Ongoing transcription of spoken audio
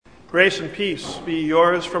Grace and peace be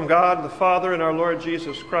yours from God the Father and our Lord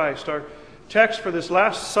Jesus Christ. Our text for this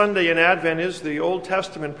last Sunday in Advent is the Old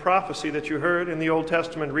Testament prophecy that you heard in the Old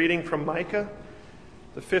Testament reading from Micah,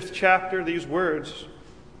 the 5th chapter, these words.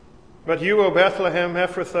 But you, O Bethlehem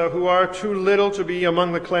Ephrathah, who are too little to be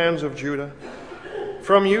among the clans of Judah,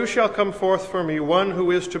 from you shall come forth for me one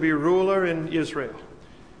who is to be ruler in Israel,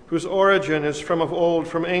 whose origin is from of old,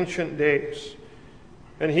 from ancient days.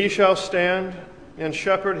 And he shall stand and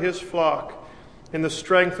shepherd his flock in the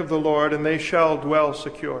strength of the Lord, and they shall dwell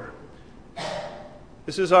secure.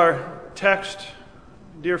 This is our text,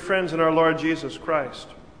 dear friends in our Lord Jesus Christ.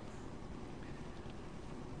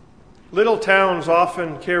 Little towns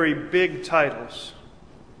often carry big titles.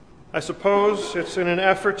 I suppose it's in an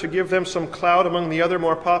effort to give them some clout among the other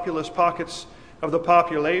more populous pockets of the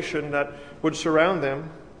population that would surround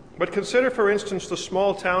them. But consider, for instance, the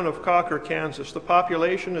small town of Cocker, Kansas. The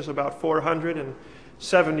population is about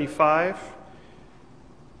 475.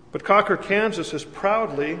 But Cocker, Kansas is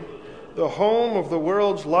proudly the home of the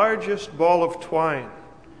world's largest ball of twine.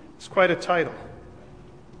 It's quite a title.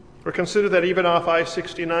 Or consider that even off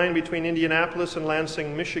I-69 between Indianapolis and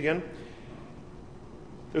Lansing, Michigan,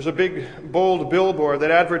 there's a big, bold billboard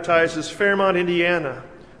that advertises Fairmont, Indiana,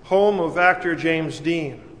 home of actor James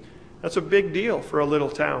Dean. That's a big deal for a little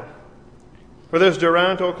town. Or there's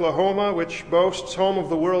Durant, Oklahoma, which boasts home of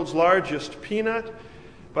the world's largest peanut.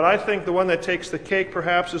 But I think the one that takes the cake,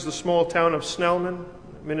 perhaps, is the small town of Snellman,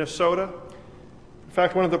 Minnesota. In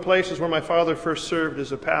fact, one of the places where my father first served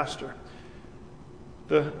as a pastor.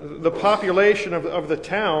 The population of the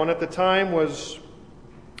town at the time was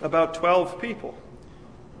about 12 people.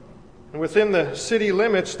 And within the city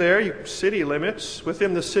limits there,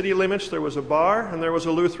 within the city limits there was a bar and there was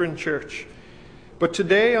a Lutheran church. But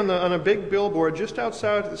today on a big billboard just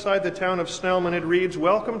outside the town of Snellman, it reads,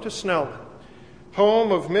 "Welcome to Snellman,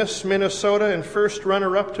 home of Miss Minnesota and first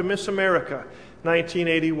runner-up to Miss America,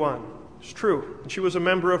 1981. It's true. And she was a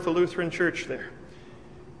member of the Lutheran church there.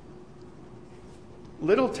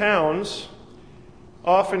 Little towns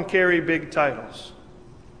often carry big titles.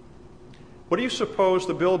 What do you suppose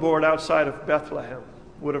the billboard outside of Bethlehem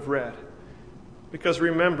would have read? Because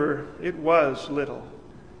remember, it was little.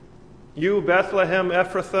 You, Bethlehem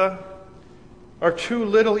Ephrathah, are too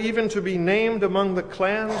little even to be named among the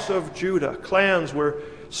clans of Judah. Clans were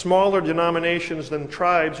smaller denominations than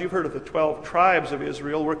tribes. You've heard of the 12 tribes of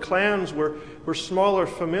Israel, where clans were smaller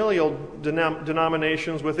familial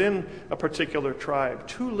denominations within a particular tribe.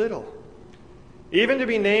 Too little even to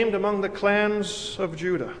be named among the clans of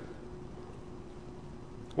Judah.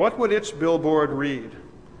 What would its billboard read?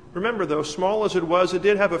 Remember, though, small as it was, it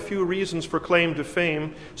did have a few reasons for claim to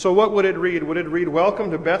fame. So what would it read? Would it read,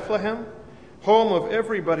 "Welcome to Bethlehem, home of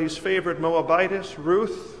everybody's favorite Moabitess,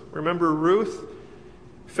 Ruth"? Remember Ruth,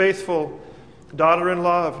 faithful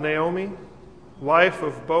daughter-in-law of Naomi, wife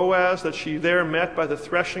of Boaz that she there met by the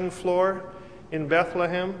threshing floor in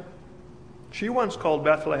Bethlehem. She once called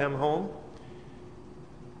Bethlehem home.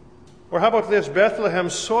 Or how about this, Bethlehem,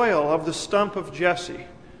 soil of the stump of Jesse?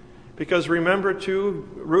 Because remember, too,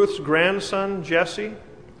 Ruth's grandson, Jesse,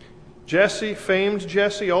 famed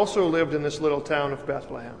Jesse, also lived in this little town of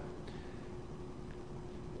Bethlehem.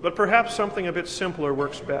 But perhaps something a bit simpler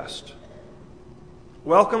works best.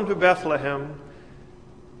 Welcome to Bethlehem,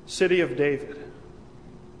 city of David.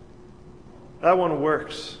 That one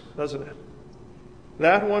works, doesn't it?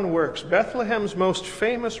 That one works. Bethlehem's most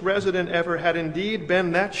famous resident ever had indeed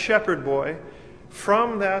been that shepherd boy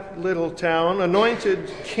from that little town,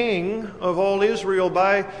 anointed king of all Israel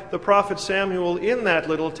by the prophet Samuel in that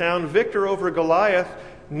little town, victor over Goliath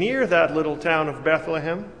near that little town of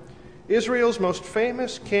Bethlehem. Israel's most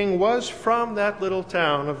famous king was from that little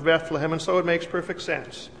town of Bethlehem, and so it makes perfect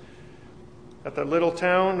sense that the little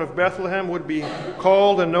town of Bethlehem would be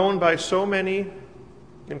called and known by so many,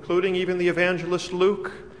 including even the evangelist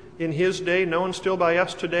Luke in his day, known still by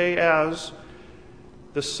us today as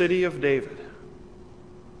the city of David.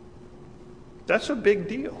 That's a big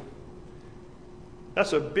deal.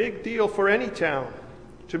 That's a big deal for any town,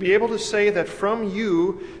 to be able to say that from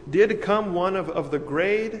you did come one of the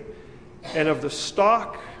grade and of the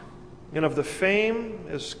stock and of the fame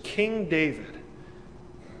as King David.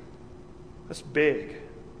 That's big.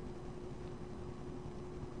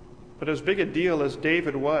 But as big a deal as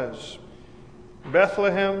David was,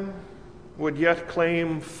 Bethlehem would yet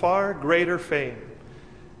claim far greater fame.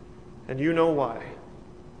 And you know why.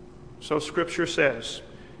 So Scripture says,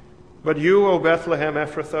 "But you, O Bethlehem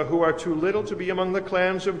Ephrathah, who are too little to be among the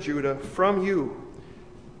clans of Judah, from you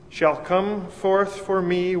shall come forth for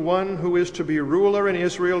me one who is to be ruler in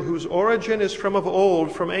Israel, whose origin is from of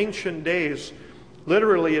old, from ancient days.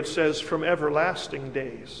 Literally, it says, from everlasting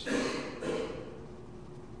days.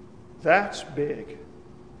 That's big.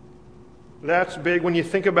 That's big. When you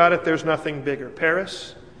think about it, there's nothing bigger.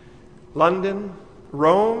 Paris, London,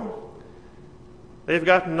 Rome, they've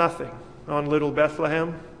got nothing on little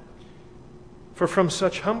Bethlehem. For from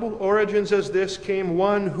such humble origins as this came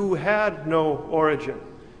one who had no origin,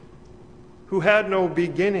 who had no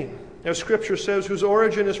beginning. As Scripture says, whose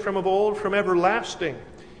origin is from of old, from everlasting.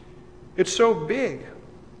 It's so big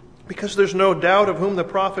because there's no doubt of whom the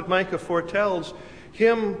prophet Micah foretells,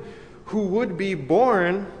 him who would be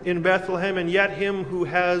born in Bethlehem, and yet him who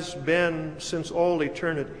has been since all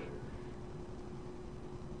eternity.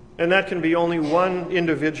 And that can be only one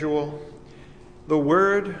individual, the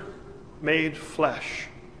Word made flesh,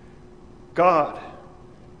 God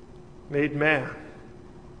made man.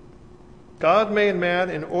 God made man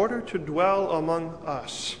in order to dwell among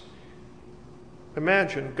us.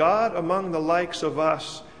 Imagine, God among the likes of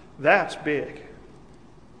us, that's big.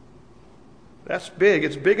 That's big.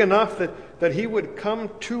 It's big enough that he would come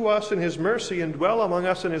to us in his mercy and dwell among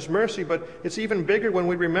us in his mercy, but it's even bigger when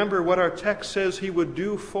we remember what our text says he would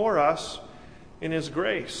do for us in his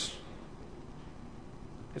grace.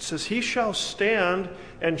 It says, he shall stand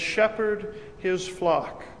and shepherd his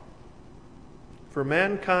flock. For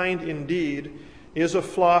mankind indeed is a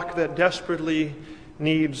flock that desperately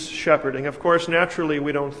needs shepherding. Of course, naturally,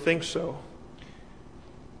 we don't think so.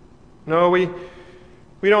 No, we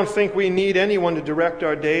don't think we need anyone to direct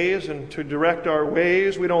our days and to direct our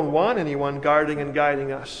ways. We don't want anyone guarding and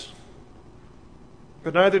guiding us.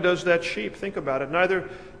 But neither does that sheep. Think about it.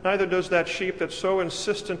 Neither does that sheep that's so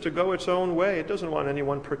insistent to go its own way. It doesn't want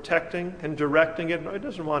anyone protecting and directing it. No, it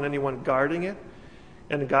doesn't want anyone guarding it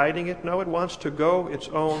and guiding it. No, it wants to go its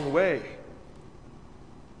own way.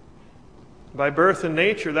 By birth and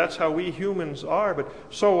nature, that's how we humans are. But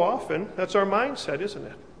so often, that's our mindset, isn't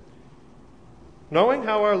it? Knowing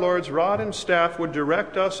how our Lord's rod and staff would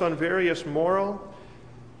direct us on various moral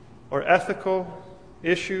or ethical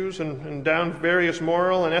issues and down various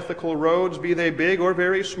moral and ethical roads, be they big or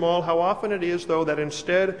very small, how often it is, though, that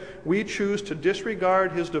instead we choose to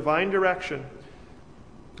disregard his divine direction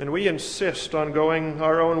and we insist on going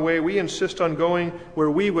our own way. We insist on going where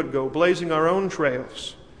we would go, blazing our own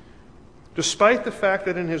trails. Despite the fact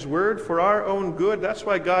that in his word, for our own good, that's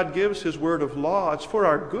why God gives his word of law. It's for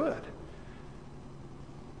our good.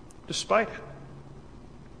 Despite it.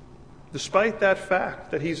 Despite that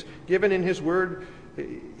fact that he's given in his word,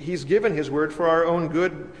 he's given his word for our own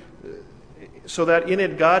good, so that in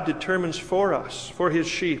it God determines for us, for his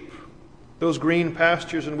sheep, those green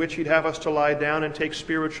pastures in which he'd have us to lie down and take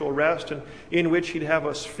spiritual rest, and in which he'd have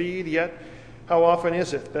us feed. Yet, how often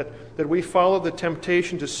is it that we follow the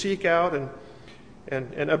temptation to seek out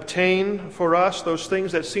and obtain for us those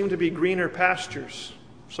things that seem to be greener pastures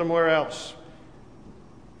somewhere else?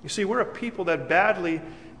 You see, we're a people that badly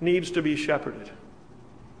needs to be shepherded.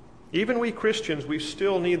 Even we Christians, we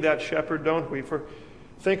still need that shepherd, don't we? For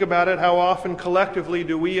think about it, how often collectively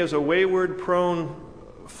do we as a wayward, prone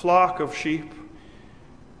flock of sheep,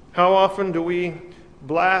 how often do we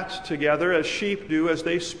blat together as sheep do as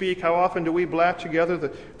they speak? How often do we blat together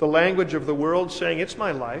the language of the world, saying, it's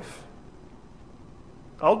my life.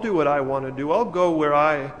 I'll do what I want to do. I'll go where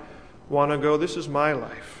I want to go. This is my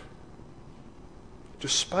life.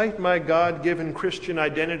 Despite my God-given Christian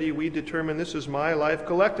identity, we determine this is my life.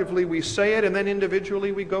 Collectively, we say it, and then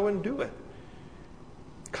individually we go and do it.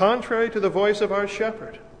 Contrary to the voice of our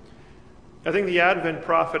shepherd. I think the Advent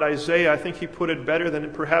prophet Isaiah, I think he put it better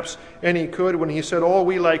than perhaps any could when he said, all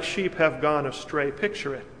we like sheep have gone astray.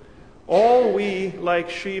 Picture it. All we like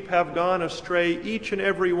sheep have gone astray, each and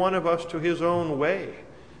every one of us to his own way.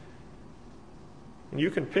 And you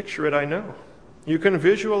can picture it, I know. You can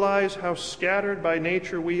visualize how scattered by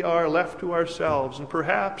nature we are, left to ourselves. And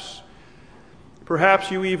perhaps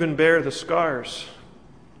you even bear the scars.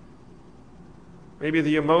 Maybe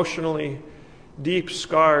the emotionally deep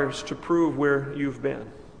scars to prove where you've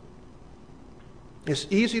been. It's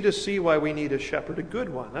easy to see why we need a shepherd, a good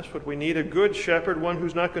one. That's what we need, a good shepherd, one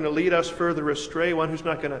who's not going to lead us further astray, one who's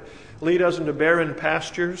not going to lead us into barren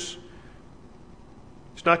pastures.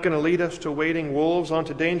 He's not going to lead us to wading wolves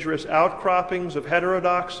onto dangerous outcroppings of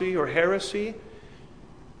heterodoxy or heresy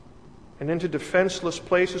and into defenseless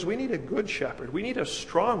places. We need a good shepherd. We need a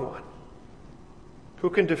strong one who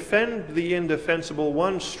can defend the indefensible,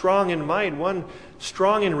 one strong in might, one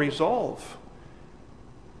strong in resolve.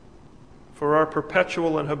 For our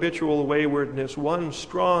perpetual and habitual waywardness, one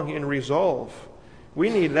strong in resolve. We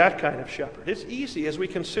need that kind of shepherd. It's easy, as we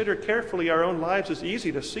consider carefully our own lives, it's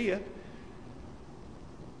easy to see it.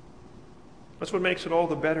 That's what makes it all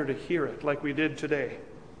the better to hear it like we did today.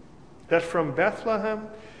 That from Bethlehem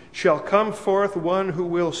shall come forth one who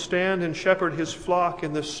will stand and shepherd his flock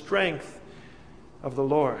in the strength of the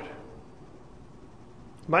Lord.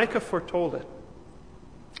 Micah foretold it.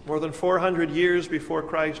 More than 400 years before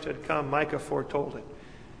Christ had come, Micah foretold it.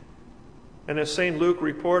 And as St. Luke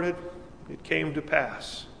reported, it came to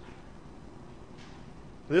pass.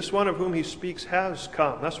 This one of whom he speaks has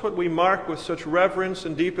come. That's what we mark with such reverence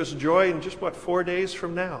and deepest joy in just, 4 days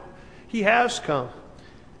from now. He has come.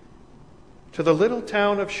 To the little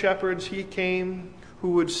town of shepherds he came,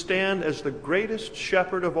 who would stand as the greatest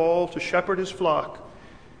shepherd of all to shepherd his flock.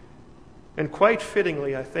 And quite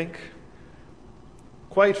fittingly, I think,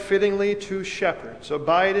 quite fittingly to shepherds,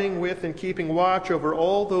 abiding with and keeping watch over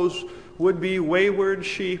all those would-be wayward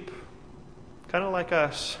sheep, kind of like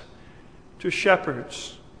us, to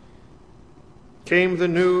shepherds, came the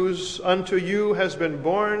news, unto you has been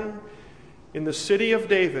born in the city of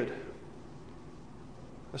David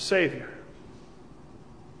a Savior,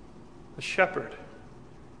 a shepherd,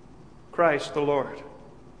 Christ the Lord.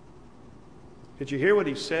 Did you hear what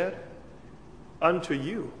he said? Unto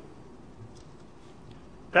you.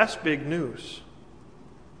 That's big news.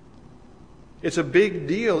 It's a big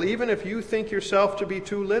deal, even if you think yourself to be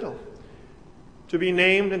too little, to be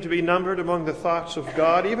named and to be numbered among the thoughts of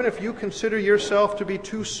God, even if you consider yourself to be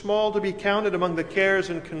too small to be counted among the cares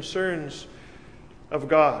and concerns of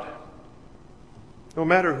God. No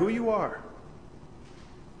matter who you are,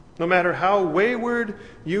 no matter how wayward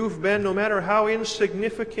you've been, no matter how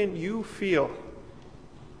insignificant you feel,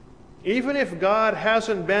 even if God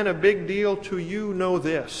hasn't been a big deal to you, know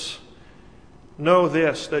this. Know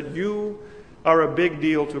this, that you are a big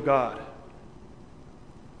deal to God.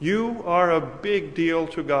 You are a big deal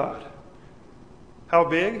to God. How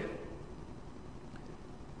big?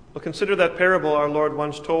 Well, consider that parable our Lord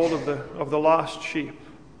once told of the lost sheep.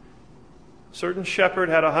 A certain shepherd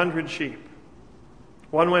had 100 sheep.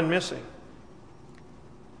 One went missing.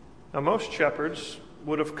 Now, most shepherds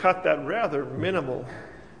would have cut that rather minimal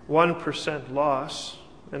 1% loss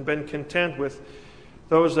and been content with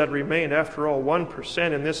those that remained. After all,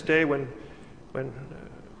 1% in this day when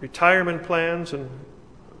retirement plans and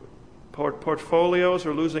portfolios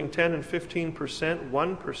are losing 10 and 15%,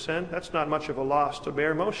 1%, that's not much of a loss to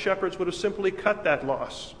bear. Most shepherds would have simply cut that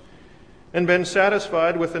loss and been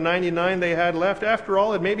satisfied with the 99 they had left. After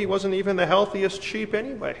all, it maybe wasn't even the healthiest sheep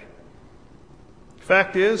anyway.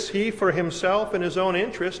 Fact is, he, for himself and his own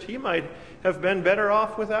interest, he might have been better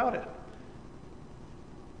off without it.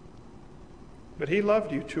 But he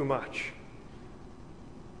loved you too much.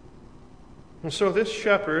 And so this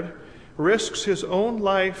shepherd risks his own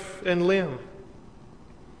life and limb.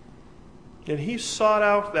 And he sought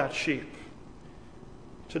out that sheep.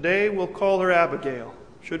 Today we'll call her Abigail,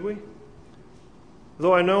 should we?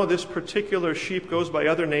 Though I know this particular sheep goes by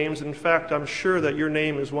other names. In fact, I'm sure that your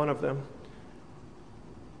name is one of them.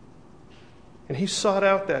 And he sought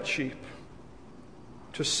out that sheep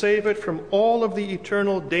to save it from all of the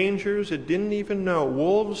eternal dangers it didn't even know.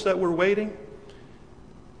 Wolves that were waiting,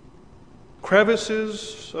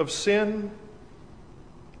 crevices of sin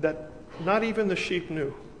that not even the sheep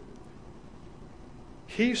knew.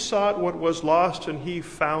 He sought what was lost and he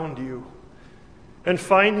found you. And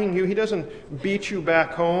finding you, he doesn't beat you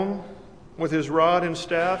back home with his rod and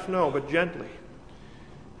staff, no, but gently.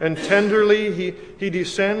 And tenderly he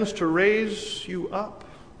descends to raise you up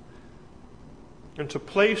and to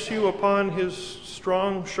place you upon his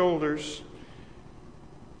strong shoulders.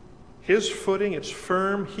 His footing, it's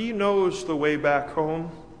firm. He knows the way back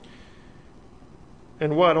home.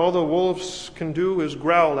 And what all the wolves can do is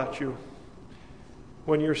growl at you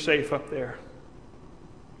when you're safe up there.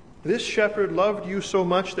 This shepherd loved you so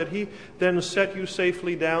much that he then set you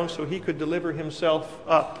safely down so he could deliver himself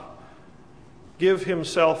up, give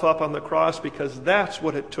himself up on the cross, because that's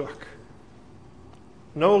what it took.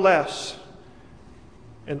 No less.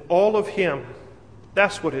 And all of him,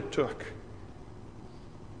 that's what it took.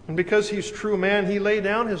 And because he's true man, he laid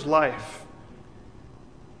down his life.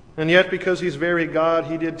 And yet because he's very God,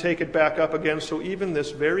 he did take it back up again. So even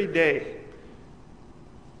this very day,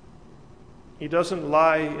 he doesn't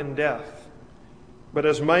lie in death. But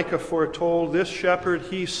as Micah foretold, this shepherd,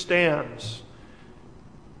 he stands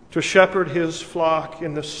to shepherd his flock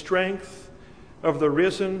in the strength of the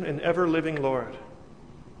risen and ever-living Lord.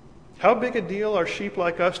 How big a deal are sheep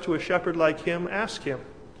like us to a shepherd like him? Ask him.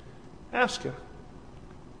 Ask him.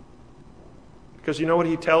 Because you know what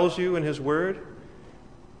he tells you in his word?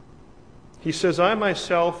 He says, I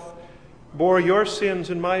myself bore your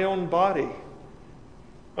sins in my own body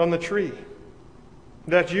on the tree.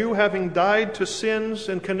 that you, having died to sins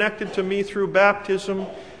and connected to me through baptism,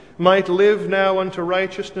 might live now unto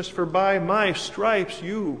righteousness, for by my stripes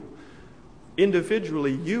you,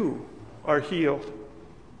 individually, you are healed.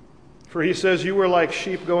 For he says, you were like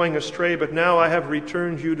sheep going astray, but now I have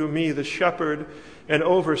returned you to me, the shepherd and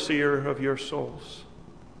overseer of your souls.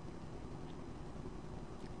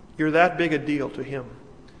 You're that big a deal to him.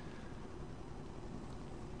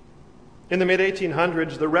 In the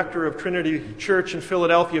mid-1800s, the rector of Trinity Church in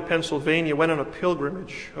Philadelphia, Pennsylvania, went on a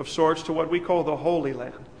pilgrimage of sorts to what we call the Holy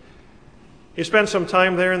Land. He spent some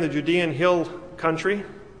time there in the Judean hill country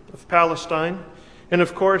of Palestine. And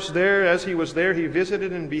of course, there, as he was there, he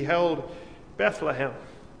visited and beheld Bethlehem,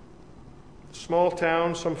 a small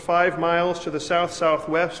town some 5 miles to the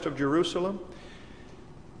south-southwest of Jerusalem.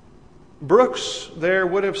 Brooks there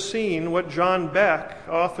would have seen what John Beck,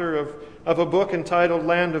 author of a book entitled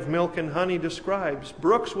Land of Milk and Honey, describes.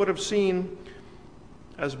 Brooks would have seen,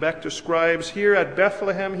 as Beck describes, here at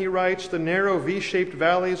Bethlehem, he writes, the narrow V-shaped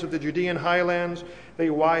valleys of the Judean highlands, they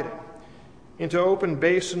widen into open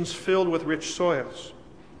basins filled with rich soils.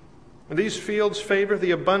 And these fields favor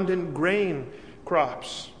the abundant grain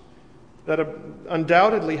crops that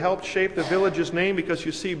undoubtedly helped shape the village's name, because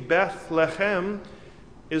you see, Bethlehem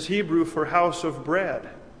is Hebrew for house of bread.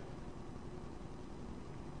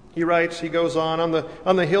 He writes, he goes on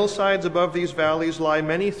the hillsides above these valleys lie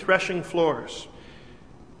many threshing floors.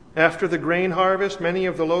 After the grain harvest, many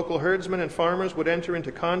of the local herdsmen and farmers would enter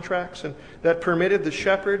into contracts and that permitted the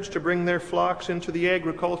shepherds to bring their flocks into the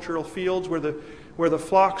agricultural fields where the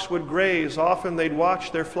flocks would graze. Often they'd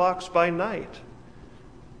watch their flocks by night.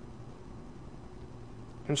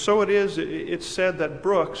 And so it's said that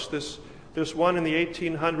Brooks, this one in the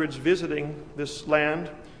 1800s visiting this land,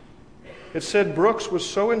 it said Brooks was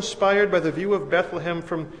so inspired by the view of Bethlehem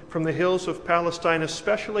from the hills of Palestine,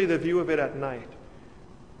 especially the view of it at night,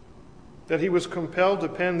 that he was compelled to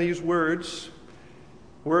pen these words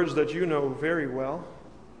that you know very well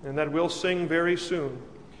and that we'll sing very soon.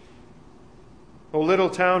 O little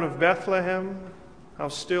town of Bethlehem, how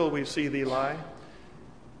still we see thee lie.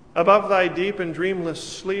 Above thy deep and dreamless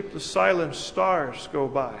sleep the silent stars go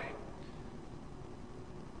by.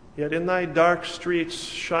 Yet in thy dark streets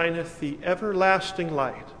shineth the everlasting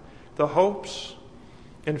light. The hopes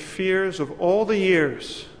and fears of all the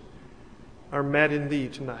years are met in thee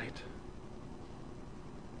tonight.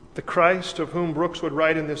 The Christ of whom Brooks would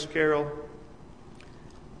write in this carol,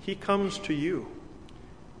 he comes to you,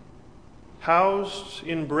 housed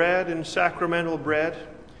in bread and sacramental bread,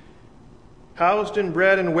 housed in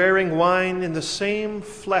bread and wearing wine, in the same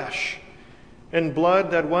flesh and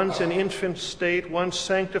blood that once in infant state, once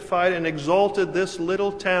sanctified and exalted this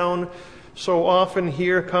little town, so often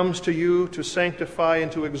here comes to you to sanctify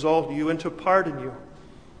and to exalt you and to pardon you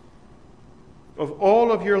of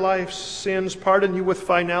all of your life's sins, pardon you with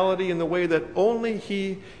finality in the way that only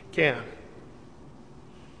he can.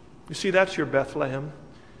 You see, that's your Bethlehem.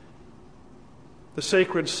 The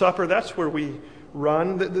sacred supper, that's where we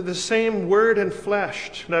run. The same word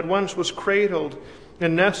enfleshed that once was cradled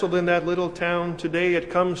and nestled in that little town, today it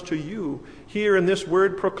comes to you here in this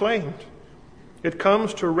word proclaimed. It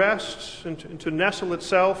comes to rest and to nestle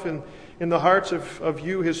itself in the hearts of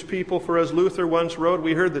you, his people. For as Luther once wrote,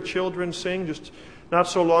 we heard the children sing just not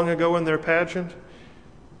so long ago in their pageant.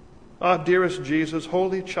 Ah, dearest Jesus,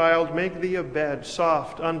 holy child, make thee a bed,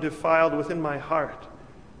 soft, undefiled within my heart,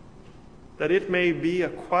 that it may be a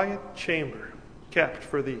quiet chamber kept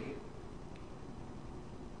for thee.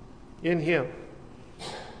 In him,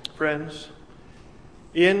 friends,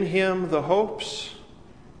 in him the hopes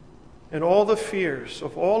and all the fears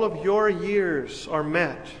of all of your years are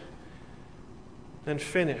met and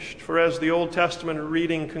finished. For as the Old Testament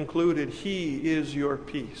reading concluded, he is your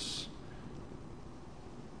peace.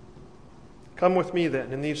 Come with me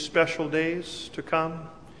then in these special days to come.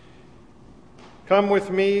 Come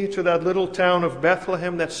with me to that little town of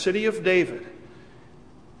Bethlehem, that city of David,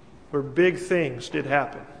 where big things did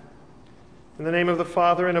happen. In the name of the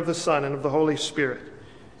Father, and of the Son, and of the Holy Spirit.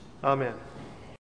 Amen.